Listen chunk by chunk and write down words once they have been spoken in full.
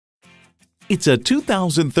It's a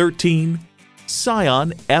 2013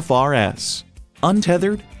 Scion FRS.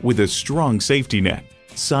 Untethered with a strong safety net.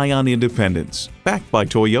 Scion independence, backed by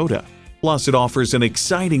Toyota. Plus, it offers an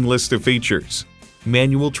exciting list of features.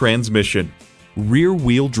 Manual transmission,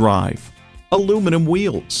 rear-wheel drive, aluminum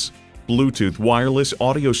wheels, Bluetooth wireless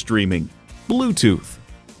audio streaming, Bluetooth,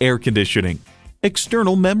 air conditioning,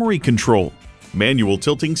 external memory control, manual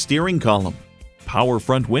tilting steering column, power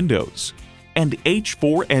front windows, and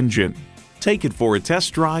H4 engine. Take it for a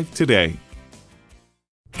test drive today.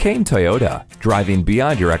 Cain Toyota, driving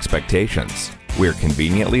beyond your expectations. We're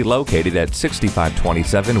conveniently located at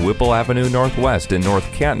 6527 Whipple Avenue Northwest in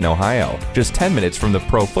North Canton, Ohio, just 10 minutes from the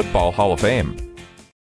Pro Football Hall of Fame.